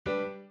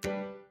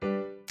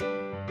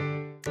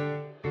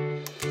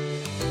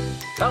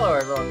Hello,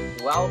 everyone.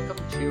 Welcome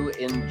to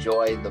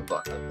Enjoy the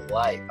Book of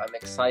Life. I'm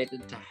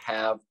excited to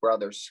have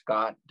Brother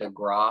Scott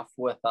DeGroff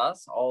with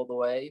us all the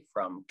way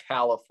from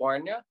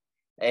California.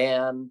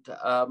 And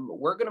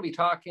we're going to be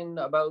talking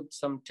about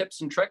some tips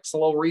and tricks, a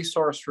little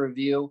resource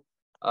review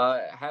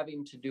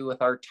having to do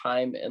with our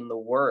time in the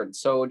Word.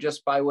 So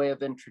just by way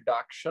of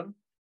introduction,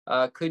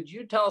 could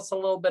you tell us a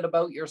little bit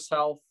about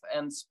yourself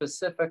and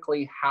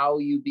specifically how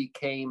you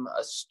became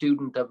a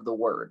student of the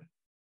Word?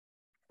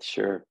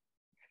 Sure.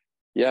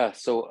 Yeah,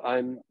 so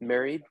I'm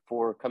married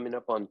for coming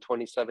up on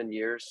 27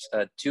 years,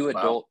 two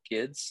adult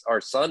kids. Our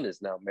son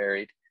is now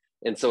married.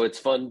 And so it's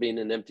fun being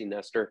an empty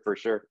nester for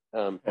sure.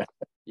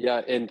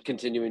 Yeah, and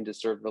continuing to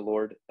serve the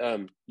Lord.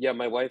 Yeah,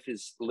 my wife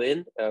is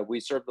Lynn. We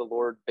serve the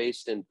Lord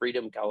based in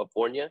Freedom,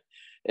 California.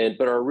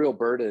 But our real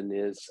burden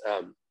is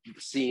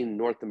seeing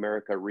North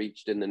America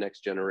reached in the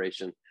next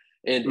generation.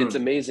 And it's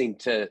amazing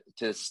to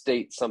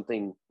state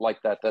something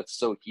like that. That's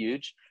so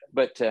huge.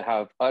 But to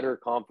have utter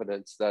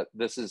confidence that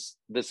this is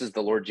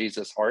the Lord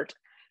Jesus' heart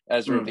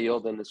as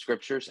revealed in the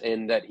scriptures,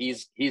 and that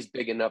he's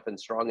big enough and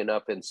strong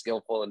enough and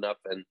skillful enough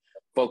and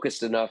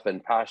focused enough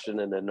and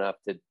passionate enough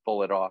to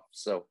pull it off.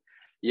 So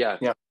yeah,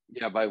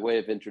 by way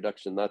of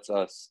introduction, that's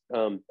us.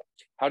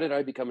 How did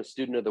I become a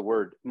student of the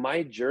Word?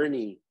 My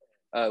journey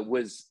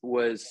was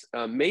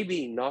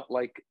maybe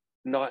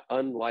not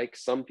unlike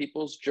some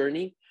people's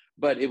journey,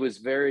 but it was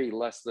very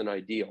less than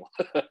ideal.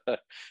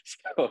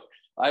 So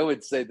I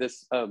would say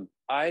this,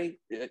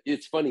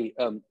 it's funny,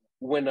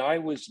 when I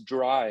was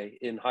dry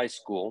in high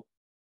school,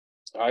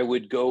 I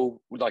would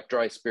go, like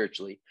dry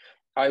spiritually,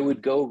 I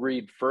would go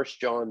read 1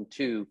 John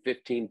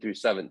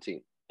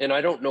 2:15-17. And I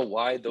don't know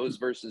why those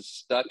verses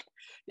stuck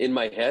in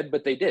my head,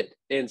 but they did.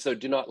 And so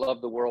do not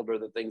love the world or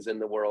the things in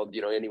the world.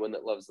 You know, anyone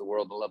that loves the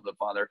world, the love of the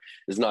Father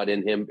is not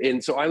in him.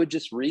 And so I would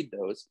just read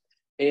those.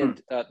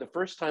 And the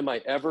first time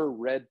I ever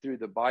read through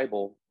the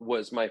Bible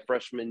was my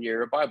freshman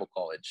year of Bible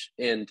college.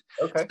 And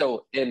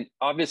so, and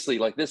obviously,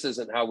 like, this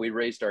isn't how we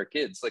raised our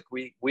kids. Like,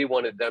 we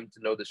wanted them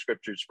to know the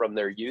scriptures from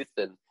their youth.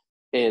 But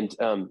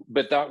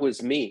that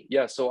was me.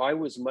 Yeah. So I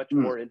was much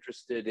more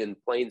interested in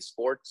playing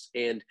sports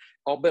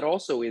but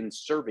also in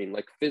serving,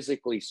 like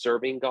physically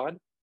serving God.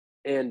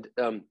 And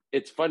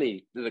it's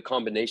funny, the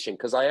combination,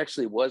 because I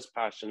actually was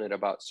passionate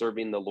about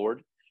serving the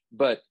Lord,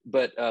 but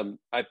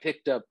I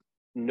picked up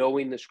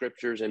knowing the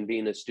scriptures and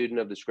being a student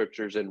of the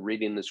scriptures and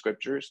reading the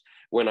scriptures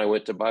when I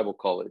went to Bible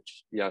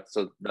college. Yeah.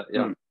 So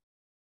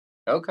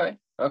Okay.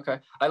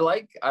 I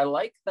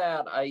like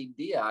that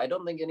idea. I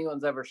don't think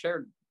anyone's ever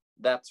shared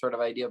that sort of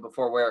idea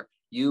before, where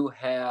you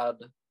had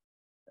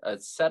a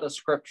set of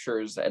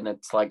scriptures and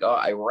it's like, oh,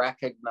 I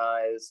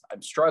recognize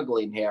I'm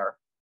struggling here.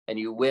 And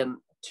you went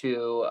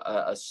to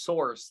a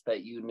source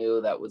that you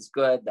knew that was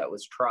good, that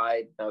was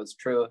tried, that was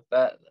true.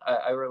 That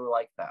I really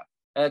like that.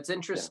 And it's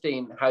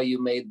interesting how you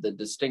made the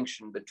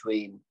distinction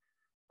between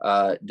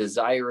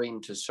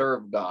desiring to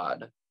serve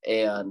God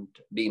and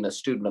being a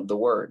student of the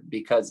Word,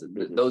 because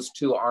those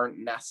two aren't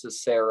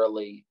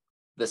necessarily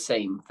the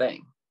same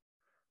thing.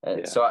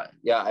 And so,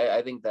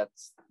 I think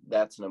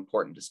that's an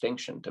important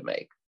distinction to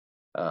make.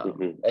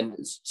 And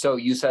so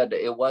you said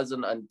it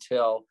wasn't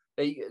until,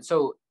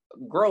 so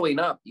growing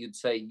up, you'd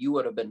say you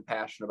would have been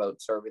passionate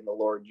about serving the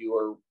Lord. You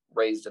were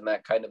raised in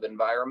that kind of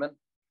environment.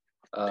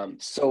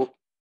 So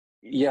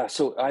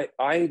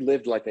I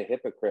lived like a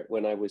hypocrite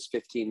when I was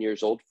 15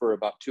 years old for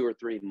about 2 or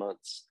 3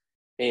 months.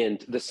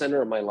 And the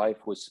center of my life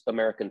was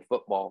American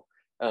football.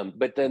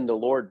 But then the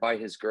Lord, by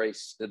his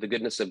grace, the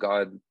goodness of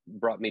God,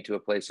 brought me to a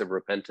place of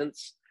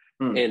repentance.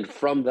 And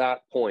from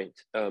that point,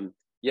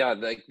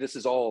 like this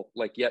is all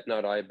like, yet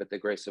not I, but the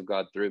grace of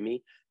God through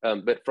me.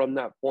 But from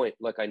that point,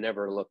 like, I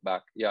never looked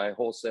back. Yeah, I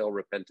wholesale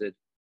repented.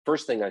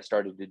 First thing I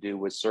started to do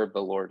was serve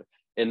the Lord.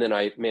 And then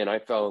I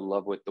fell in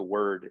love with the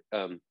Word.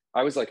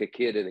 I was like a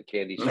kid in a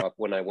candy shop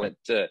when I went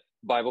to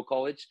Bible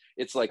college.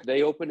 It's like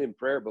they open in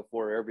prayer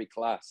before every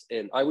class.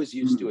 And I was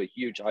used to a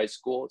huge high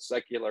school,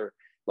 secular,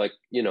 like,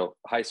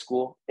 high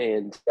school,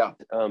 and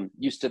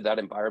used to that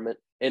environment.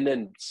 And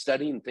then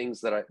studying things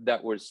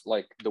that was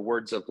like the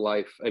words of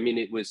life. I mean,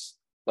 it was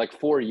like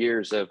 4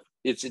 years of,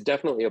 it's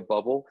definitely a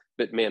bubble,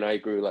 but man, I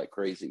grew like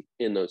crazy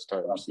in those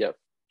times. Yeah.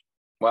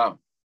 Wow.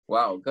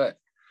 Good.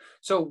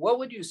 So what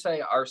would you say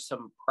are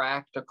some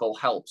practical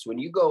helps when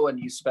you go and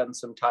you spend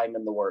some time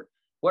in the Word?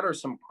 What are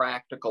some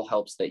practical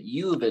helps that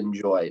you've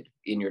enjoyed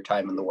in your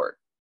time in the Word?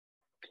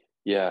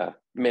 Yeah,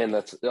 man,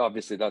 that's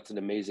an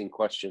amazing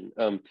question.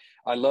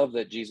 I love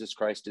that Jesus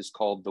Christ is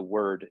called the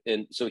Word.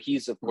 And so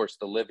he's, of course,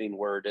 the living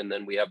Word. And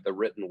then we have the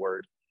written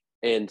Word.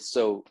 And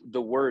so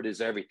the Word is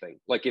everything.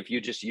 Like, if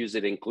you just use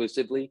it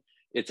inclusively,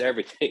 it's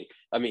everything.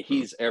 I mean,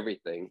 he's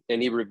everything.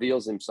 And he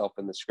reveals himself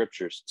in the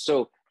scriptures.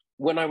 So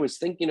when I was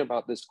thinking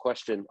about this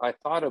question, I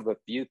thought of a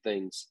few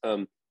things.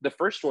 The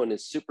first one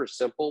is super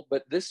simple,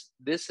 but this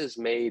has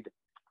made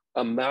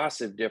a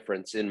massive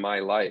difference in my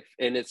life.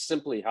 And it's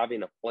simply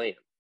having a plan.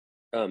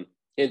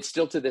 And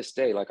still to this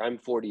day, like, I'm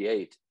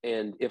 48,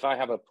 and if I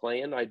have a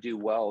plan, I do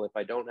well. If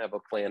I don't have a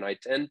plan, I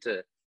tend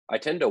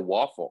to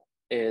waffle.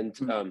 And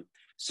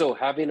so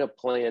having a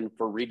plan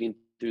for reading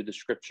through the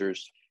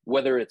scriptures,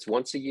 whether it's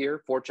once a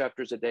year, 4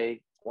 chapters a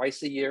day,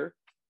 twice a year.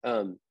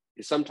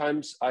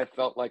 Sometimes I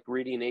felt like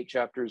reading 8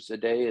 chapters a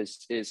day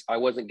is I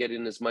wasn't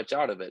getting as much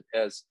out of it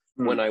as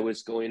when I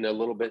was going a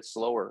little bit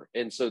slower.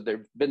 And so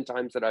there've been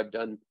times that I've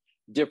done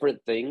different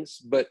things,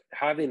 but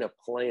having a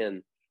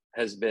plan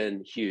has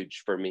been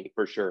huge for me,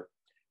 for sure.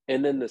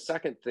 And then the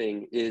second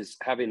thing is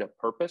having a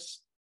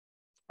purpose.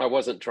 I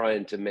wasn't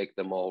trying to make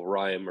them all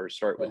rhyme or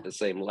start with the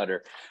same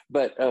letter,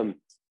 but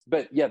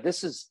yeah,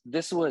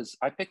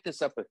 I picked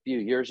this up a few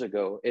years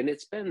ago, and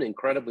it's been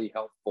incredibly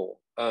helpful.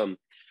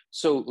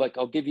 So like,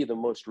 I'll give you the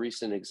most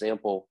recent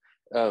example.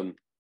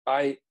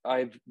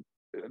 I've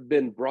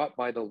been brought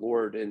by the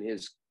Lord in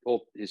his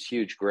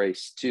huge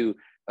grace to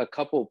a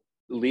couple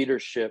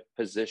leadership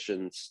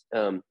positions.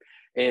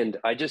 And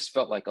I just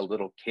felt like a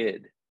little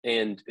kid.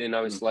 And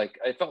I was like,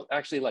 I felt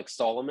actually like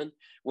Solomon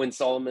when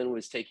Solomon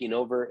was taking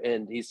over,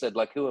 and he said,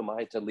 like, who am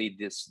I to lead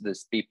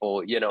this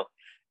people, you know?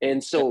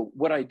 And so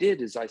what I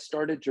did is I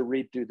started to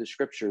read through the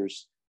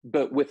scriptures,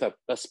 but with a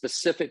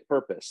specific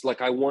purpose.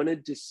 Like, I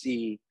wanted to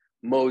see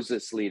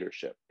Moses'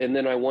 leadership, and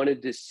then I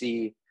wanted to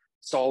see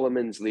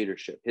Solomon's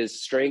leadership,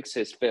 his strengths,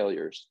 his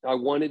failures. I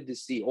wanted to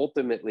see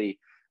ultimately,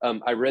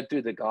 I read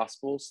through the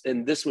Gospels,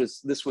 and this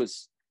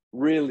was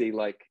really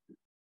like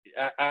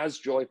as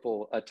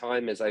joyful a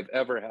time as I've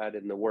ever had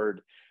in the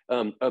Word,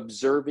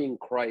 observing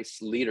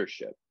Christ's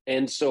leadership.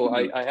 And so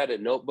I had a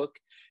notebook,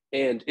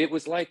 and it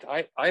was like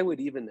I would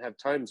even have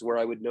times where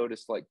I would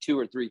notice like 2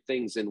 or 3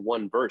 things in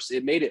one verse.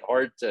 It made it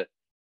hard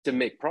to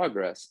make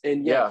progress.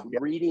 And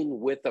reading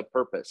with a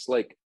purpose,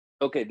 like,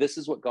 okay, this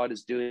is what God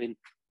is doing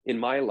in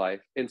my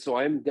life, and so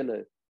I'm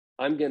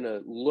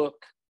gonna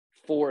look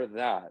for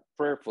that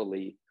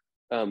prayerfully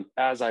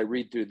as I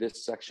read through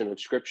this section of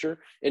scripture.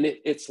 And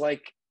it's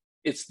like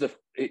it's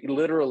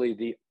literally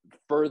the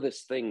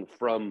furthest thing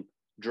from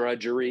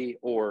drudgery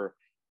or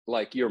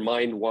like your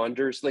mind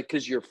wanders, like,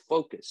 because you're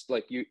focused,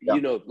 like you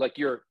know, like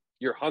you're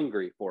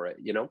hungry for it,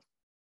 you know.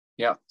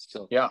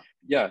 So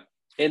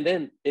and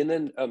then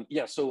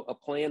so a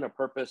plan, a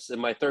purpose,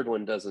 and my third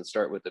one doesn't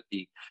start with a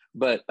P,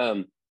 but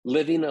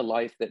living a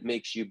life that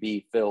makes you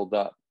be filled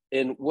up.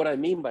 And what I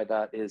mean by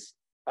that is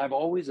I've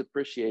always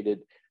appreciated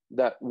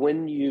that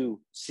when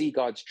you see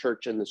God's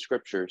church in the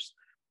scriptures,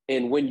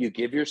 and when you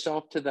give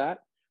yourself to that,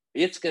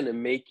 it's going to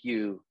make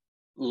you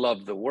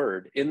love the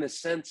word, in the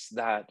sense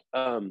that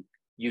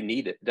you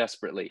need it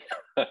desperately.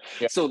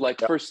 So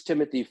like 1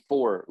 Timothy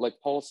 4, like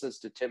Paul says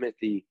to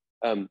Timothy,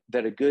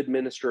 that a good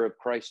minister of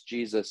Christ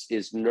Jesus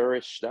is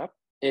nourished up.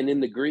 And in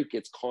the Greek,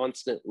 it's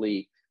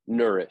constantly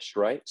nourished,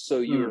 right? So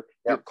you're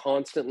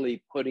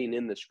constantly putting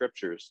in the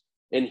scriptures.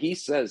 And he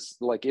says,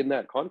 like, in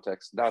that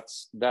context,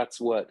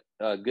 that's what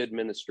a good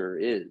minister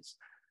is.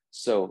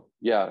 So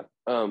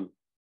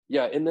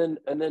and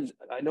then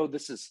I know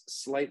this is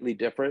slightly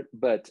different,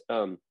 but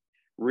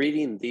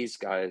reading these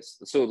guys,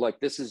 so like,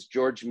 this is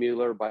George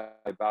Mueller by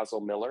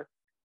Basil Miller,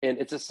 and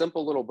it's a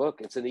simple little book.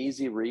 It's an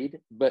easy read,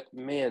 but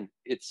man,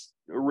 it's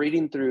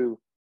reading through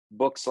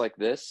books like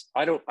this.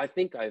 I don't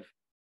think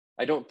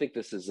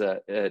this is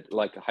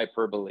like a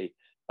hyperbole.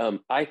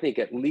 I think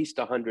at least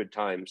 100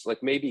 times,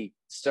 like maybe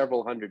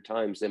several hundred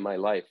times in my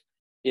life,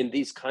 in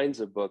these kinds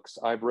of books,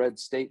 I've read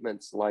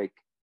statements like,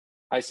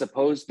 I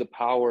suppose the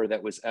power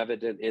that was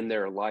evident in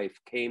their life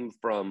came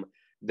from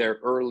their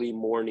early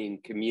morning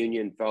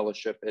communion,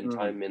 fellowship, and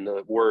time in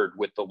the Word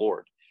with the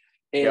Lord.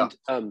 And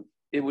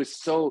it was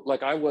so,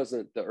 like, I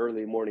wasn't the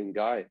early morning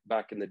guy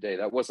back in the day.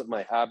 That wasn't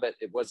my habit.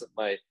 It wasn't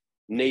my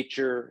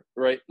nature,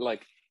 right?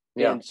 Like,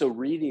 and so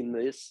reading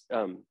this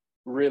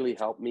really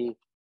helped me.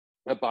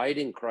 Abide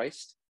in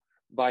Christ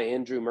by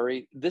Andrew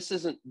Murray.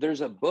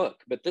 There's a book,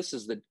 but this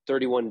is the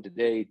 31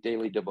 Day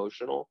daily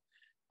devotional.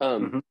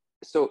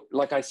 So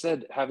like I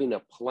said, having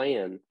a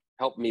plan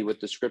helped me with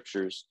the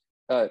scriptures.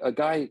 A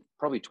guy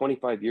probably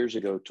 25 years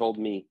ago told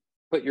me,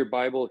 put your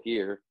Bible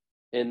here,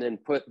 and then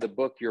put the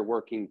book you're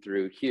working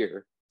through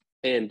here,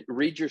 and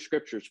read your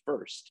scriptures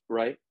first,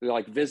 right?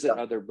 Like, visit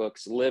other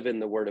books, live in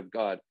the Word of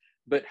God.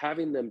 But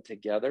having them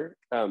together,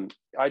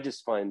 I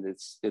just find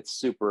it's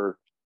super,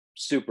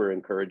 super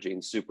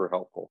encouraging, super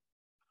helpful.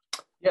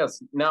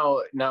 Yes. Now,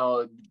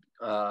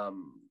 I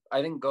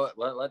didn't go.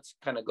 Let's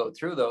kind of go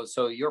through those.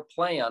 So your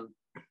plan,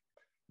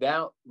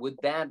 would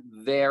that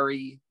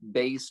vary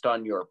based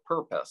on your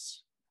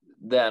purpose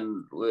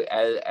then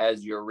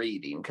as you're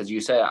reading? Because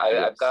you say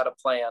I've got a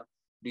plan.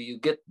 Do you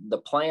get the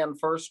plan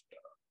first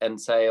and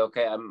say,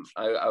 okay,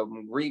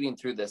 I'm reading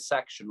through this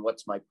section,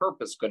 what's my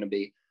purpose going to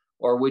be?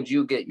 Or would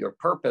you get your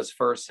purpose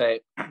first,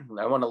 say,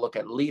 I want to look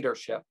at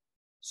leadership,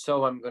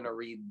 so I'm going to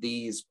read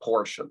these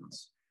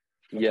portions?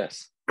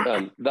 Yes,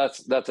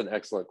 that's an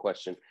excellent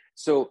question.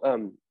 So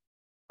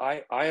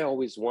I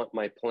always want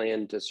my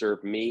plan to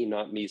serve me,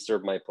 not me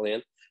serve my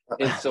plan.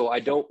 And so I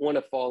don't want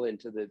to fall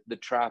into the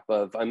trap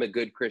of, I'm a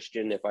good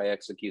Christian if I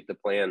execute the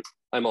plan,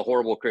 I'm a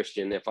horrible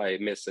Christian if I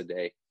miss a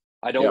day.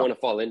 I don't want to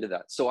fall into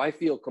that. So I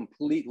feel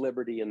complete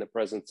liberty in the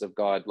presence of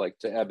God, like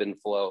to ebb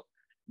and flow.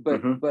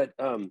 But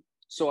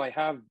so I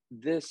have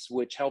this,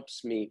 which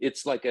helps me.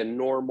 It's like a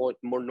more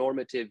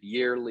normative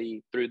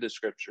yearly through the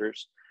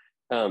scriptures.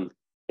 And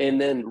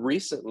then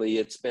recently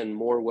it's been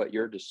more what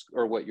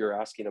you're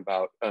asking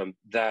about,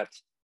 that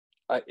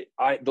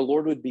the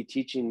Lord would be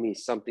teaching me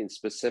something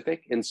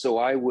specific. And so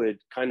I would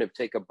kind of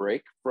take a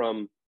break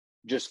from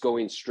just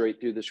going straight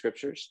through the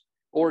scriptures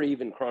or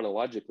even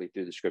chronologically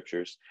through the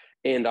scriptures.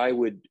 And I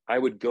would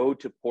go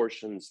to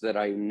portions that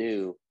I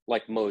knew,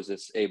 like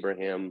Moses,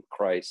 Abraham,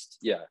 Christ.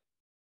 Yeah.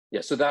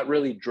 So that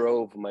really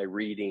drove my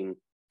reading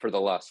for the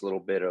last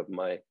little bit of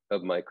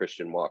my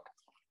Christian walk.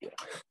 Yeah.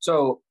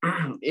 So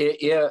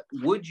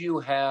would you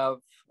have,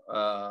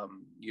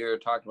 you're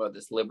talking about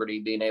this liberty,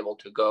 being able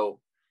to go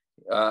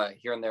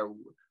here and there,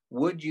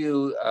 would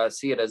you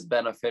see it as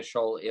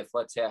beneficial if,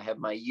 let's say, I have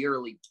my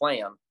yearly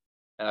plan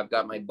and I've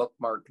got my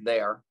bookmark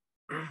there,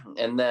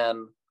 and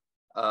then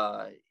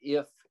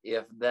if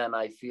then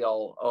I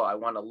feel, oh, I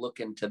want to look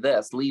into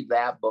this, leave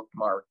that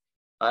bookmark,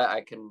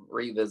 I can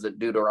revisit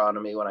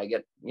Deuteronomy when I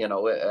get,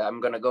 I'm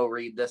going to go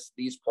read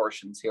these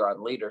portions here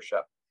on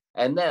leadership,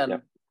 and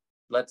then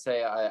let's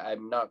say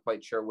I'm not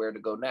quite sure where to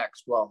go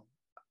next. Well,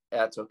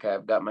 that's okay.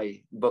 I've got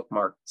my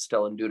bookmark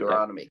still in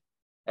Deuteronomy.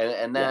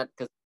 And that,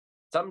 because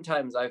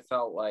sometimes I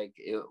felt like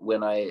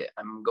when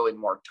I'm going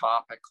more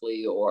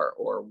topically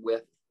or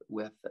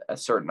with a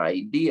certain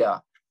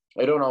idea,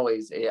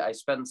 I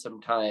spend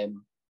some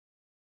time,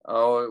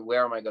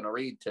 where am I going to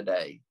read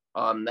today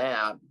on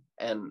that?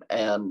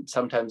 And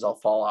sometimes I'll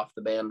fall off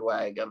the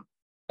bandwagon.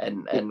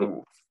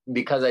 And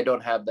because I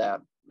don't have that,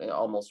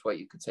 almost what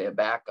you could say, a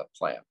backup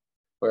plan,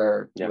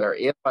 where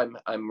if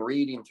I'm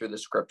reading through the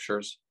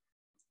scriptures,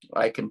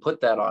 I can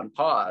put that on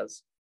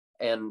pause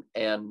and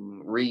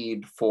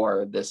read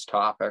for this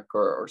topic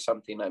or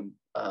something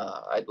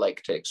I'd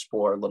like to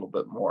explore a little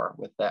bit more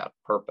with that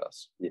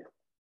purpose. Yeah.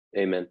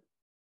 Amen.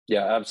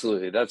 Yeah,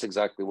 absolutely. That's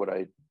exactly what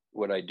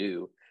I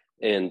do.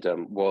 And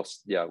well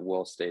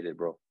stated,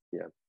 bro.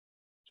 Yeah.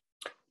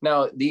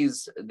 Now,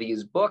 these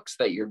books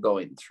that you're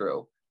going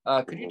through,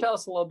 could you tell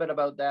us a little bit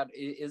about that?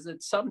 Is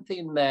it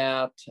something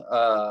that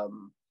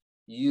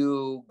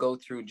you go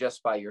through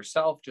just by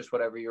yourself, just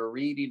whatever you're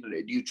reading?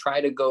 Do you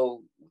try to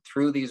go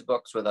through these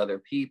books with other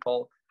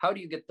people? How do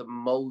you get the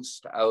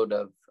most out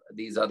of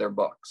these other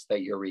books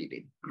that you're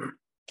reading?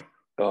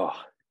 So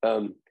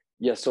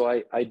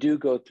I do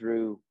go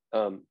through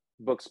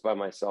books by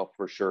myself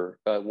for sure.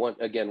 One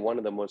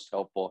of the most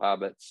helpful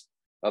habits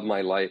of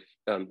my life,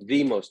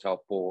 the most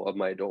helpful of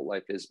my adult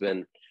life, has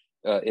been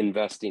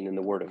investing in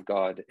the Word of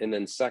God. And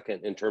then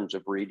second, in terms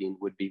of reading,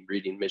 would be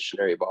reading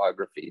missionary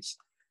biographies.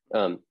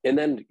 And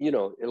then,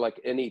 like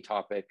any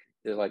topic,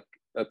 like,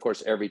 of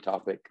course, every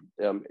topic,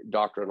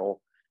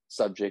 doctrinal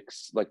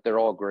subjects, like, they're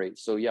all great.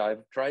 So yeah,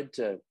 I've tried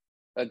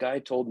a guy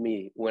told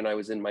me when I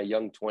was in my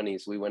young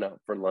 20s, we went out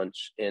for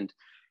lunch, and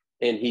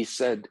he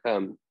said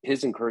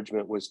his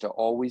encouragement was to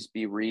always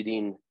be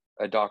reading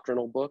a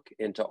doctrinal book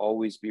and to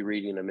always be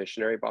reading a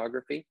missionary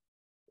biography.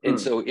 And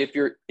so if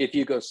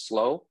you go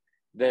slow,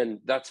 then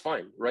that's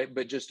fine, right?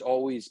 But just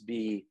always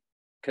be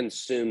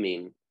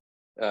consuming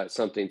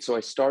something. So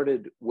I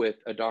started with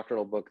a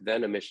doctrinal book,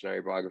 then a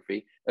missionary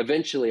biography.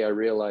 Eventually I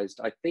realized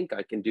I think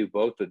I can do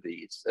both of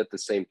these at the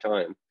same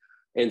time.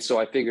 And so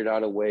I figured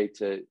out a way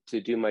to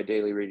do my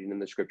daily reading in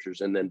the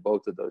scriptures and then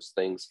both of those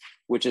things,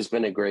 which has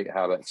been a great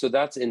habit. So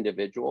that's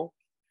individual.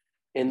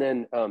 And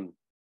then,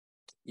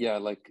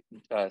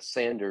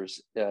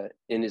 Sanders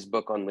in his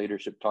book on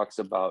leadership talks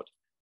about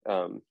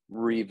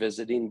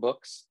revisiting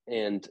books.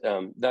 And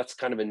that's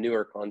kind of a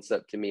newer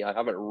concept to me. I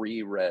haven't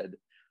reread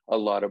a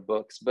lot of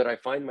books, but I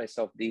find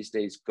myself these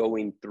days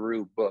going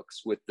through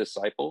books with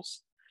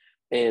disciples.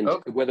 And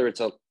whether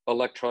it's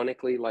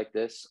electronically like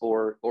this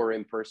or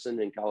in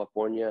person in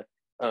California,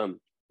 and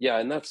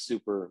that's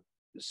super,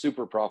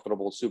 super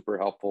profitable, super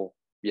helpful.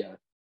 Yeah.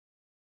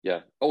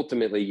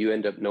 Ultimately, you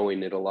end up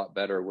knowing it a lot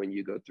better when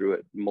you go through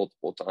it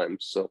multiple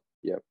times. So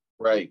yeah.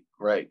 Right.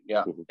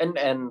 Yeah.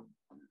 And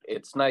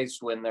it's nice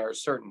when there are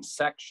certain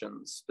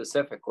sections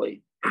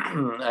specifically.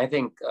 I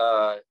think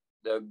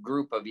the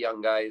group of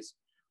young guys,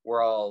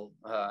 we're all,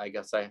 I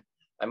guess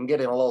I'm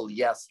getting a little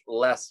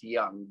less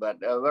young, but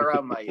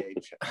around my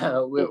age,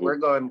 we're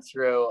going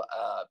through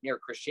Mere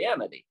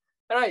Christianity.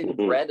 And I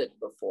read it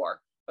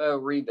before,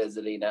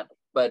 revisiting it.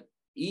 But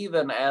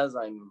even as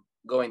I'm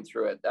going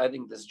through it, I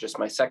think this is just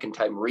my second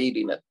time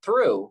reading it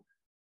through.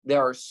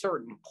 There are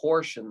certain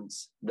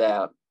portions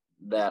that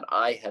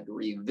I had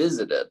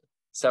revisited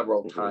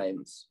several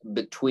times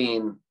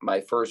between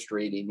my first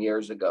reading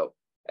years ago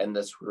and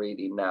this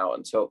reading now.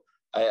 And so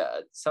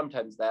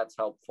sometimes that's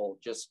helpful,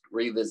 just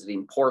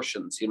revisiting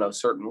portions,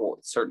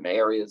 certain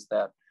areas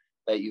that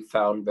you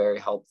found very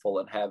helpful,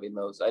 and having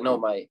those. I know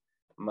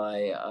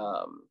my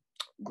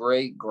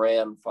great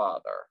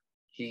grandfather,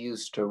 he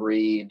used to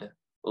read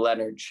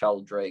Leonard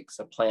Sheldrake's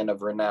A Plan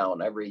of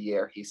Renown every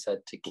year, he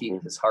said, to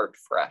keep his heart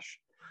fresh.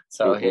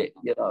 So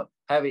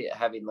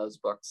having those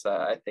books,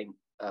 I think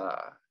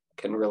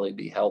can really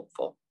be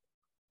helpful.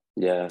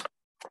 Yeah.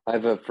 I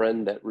have a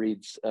friend that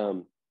reads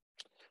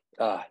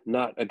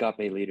Not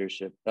agape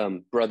leadership.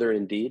 Brother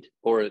Indeed,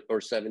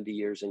 or 70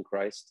 Years in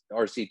Christ,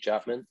 R.C.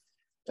 Chapman.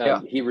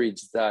 Yeah. He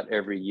reads that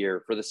every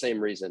year for the same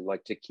reason,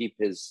 like to keep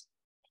his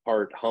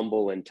heart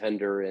humble and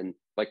tender, and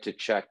like to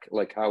check,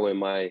 like, how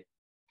am I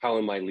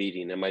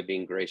leading? Am I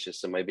being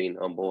gracious? Am I being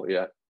humble?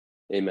 Yeah.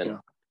 Amen. Yeah.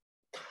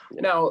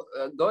 Now,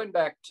 going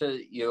back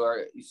to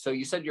so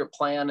you said your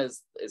plan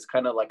is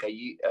kind of like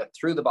a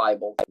through the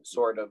Bible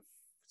sort of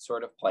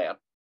plan.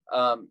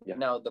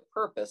 Now the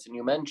purpose, and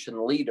you mentioned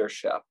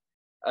leadership,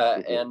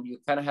 and you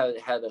kind of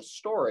had a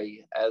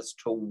story as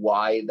to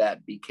why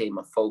that became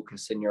a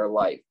focus in your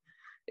life.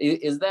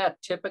 Is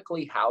that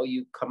typically how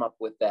you come up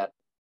with that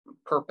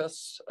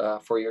purpose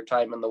for your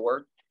time in the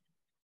Word?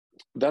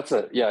 That's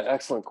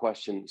excellent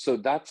question. So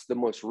that's the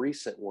most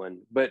recent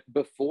one. But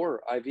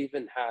before, I've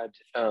even had,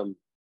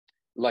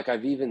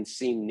 I've even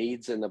seen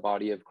needs in the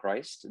body of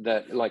Christ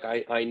that, like,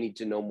 I need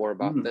to know more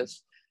about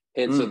this.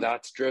 And so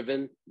that's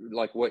driven,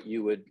 like, what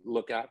you would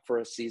look at for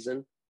a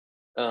season.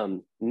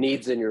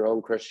 Needs in your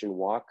own Christian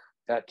walk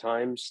at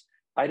times.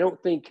 I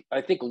think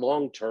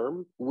long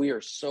term, we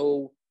are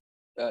so,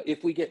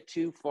 if we get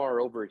too far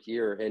over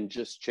here and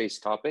just chase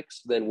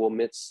topics, then we'll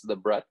miss the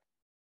breadth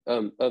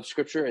of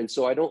Scripture. And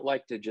so I don't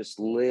like to just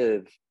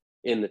live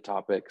in the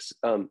topics.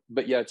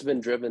 But yeah, it's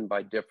been driven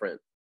by different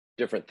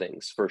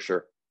things for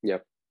sure. Yeah.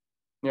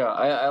 Yeah,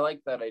 I like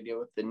that idea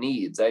with the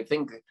needs.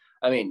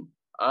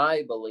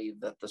 I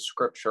believe that the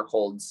Scripture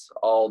holds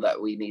all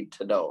that we need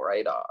to know,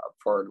 right,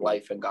 for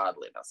life and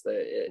godliness.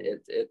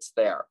 It's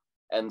there.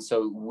 And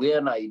so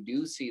when I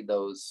do see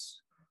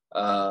those,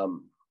 should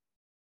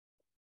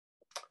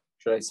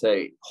I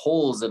say,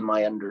 holes in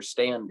my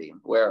understanding,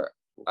 where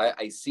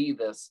I see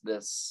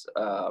this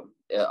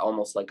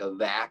almost like a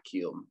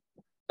vacuum,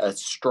 a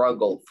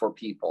struggle for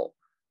people.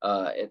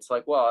 It's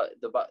like, well,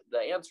 the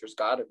answer's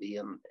got to be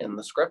in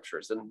the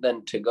Scriptures, and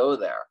then to go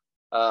there.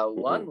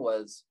 One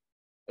was,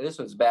 this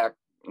was back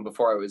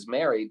before I was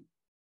married.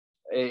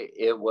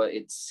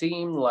 It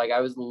seemed like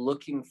I was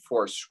looking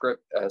for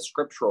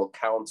scriptural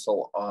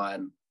counsel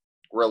on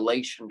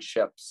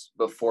relationships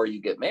before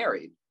you get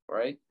married,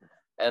 right?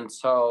 And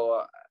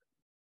so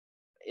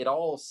it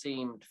all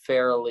seemed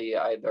fairly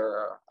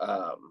either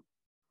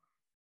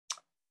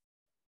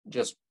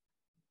just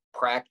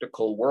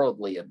practical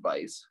worldly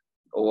advice,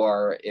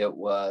 or it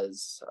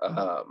was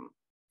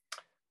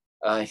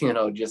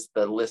just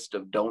the list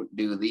of don't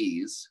do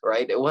these,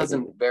 right? It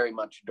wasn't very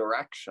much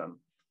direction.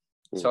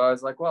 So I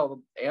was like,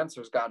 well, the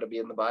answer's got to be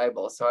in the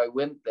Bible. So I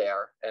went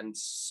there and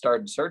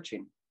started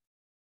searching.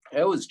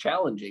 It was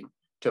challenging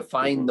to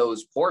find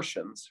those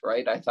portions,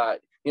 right? I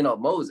thought,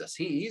 Moses,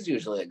 he's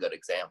usually a good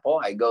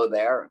example. I go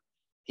there,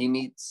 he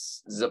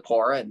meets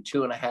Zipporah, and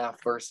 2.5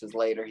 verses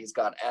later, he's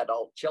got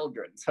adult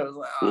children.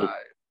 So I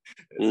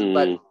was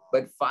like,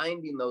 but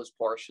finding those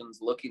portions,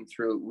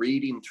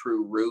 reading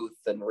through Ruth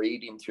and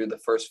reading through the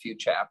first few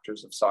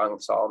chapters of Song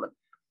of Solomon,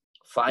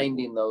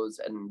 finding those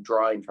and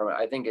drawing from it,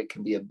 I think it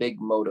can be a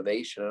big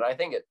motivation. And I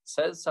think it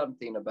says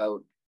something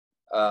about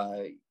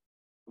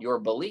your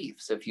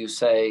beliefs. If you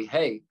say,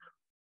 hey,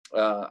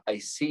 I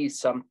see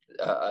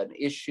an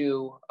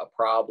issue, a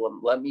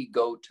problem, let me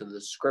go to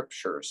the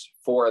Scriptures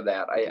for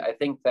that. I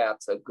think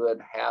that's a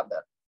good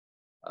habit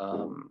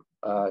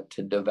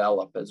to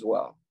develop as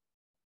well.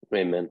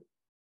 Amen.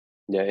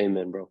 Yeah,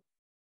 amen, bro.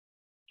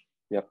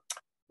 Yep.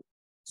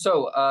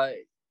 So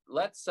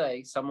let's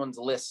say someone's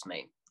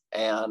listening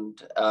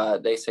and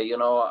they say,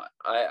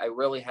 I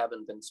really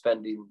haven't been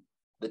spending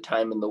the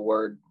time in the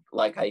Word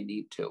like I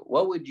need to.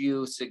 What would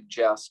you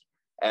suggest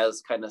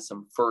as kind of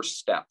some first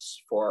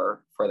steps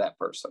for that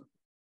person?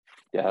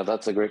 Yeah,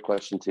 that's a great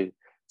question too.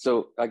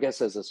 So I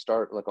guess as a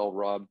start, like, I'll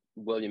rob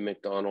William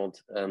McDonald,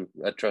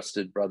 a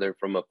trusted brother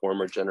from a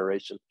former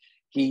generation.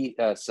 He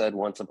said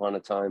once upon a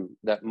time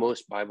that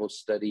most Bible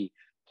study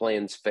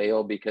plans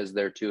fail because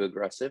they're too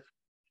aggressive.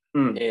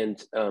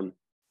 And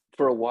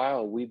for a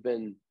while, we've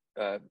been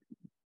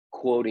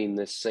quoting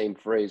this same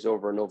phrase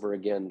over and over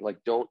again, like,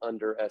 don't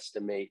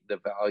underestimate the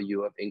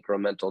value of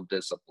incremental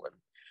discipline.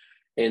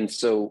 And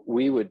so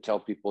we would tell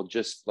people,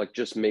 just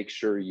make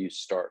sure you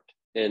start.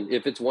 And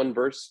if it's one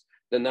verse,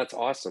 then that's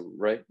awesome,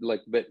 right?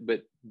 Like, but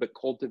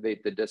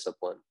cultivate the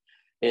discipline.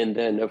 And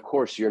then, of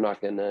course, you're not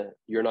gonna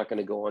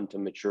go on to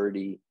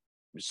maturity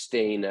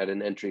staying at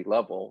an entry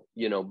level,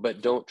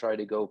 but don't try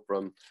to go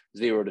from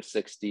 0 to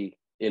 60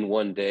 in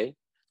one day.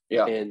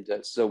 Yeah. And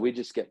so we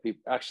just get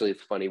people, actually,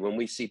 it's funny, when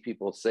we see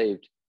people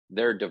saved,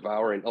 they're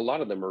devouring, a lot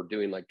of them are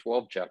doing like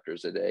 12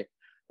 chapters a day.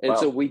 And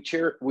so we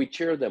cheer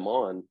them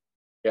on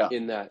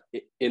in that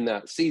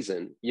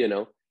season,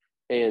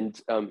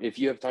 and if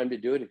you have time to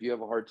do it, if you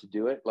have a heart to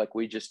do it, like,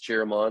 we just cheer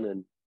them on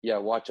and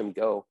watch them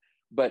go.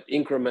 But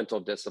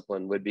incremental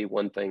discipline would be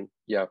one thing.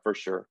 Yeah, for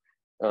sure.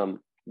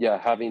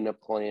 Having a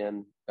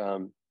plan.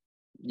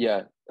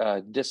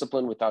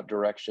 Discipline without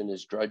direction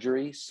is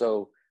drudgery.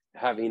 So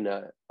having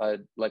a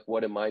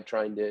what am I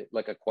trying to,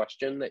 like, a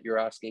question that you're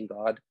asking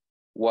God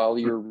while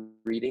you're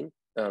reading.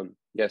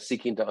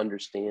 Seeking to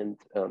understand.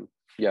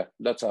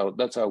 That's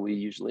how we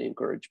usually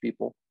encourage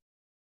people.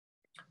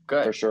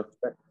 Good. For sure.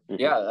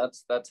 Yeah,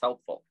 that's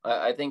helpful.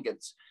 I think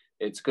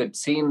it's good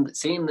seeing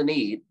the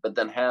need, but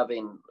then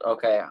having,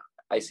 okay,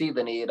 I see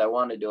the need, I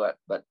want to do it,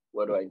 but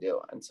what do I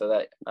do? And so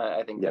that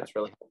I think that's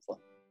really helpful.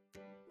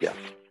 Yeah.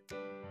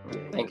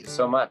 Thank you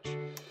so much.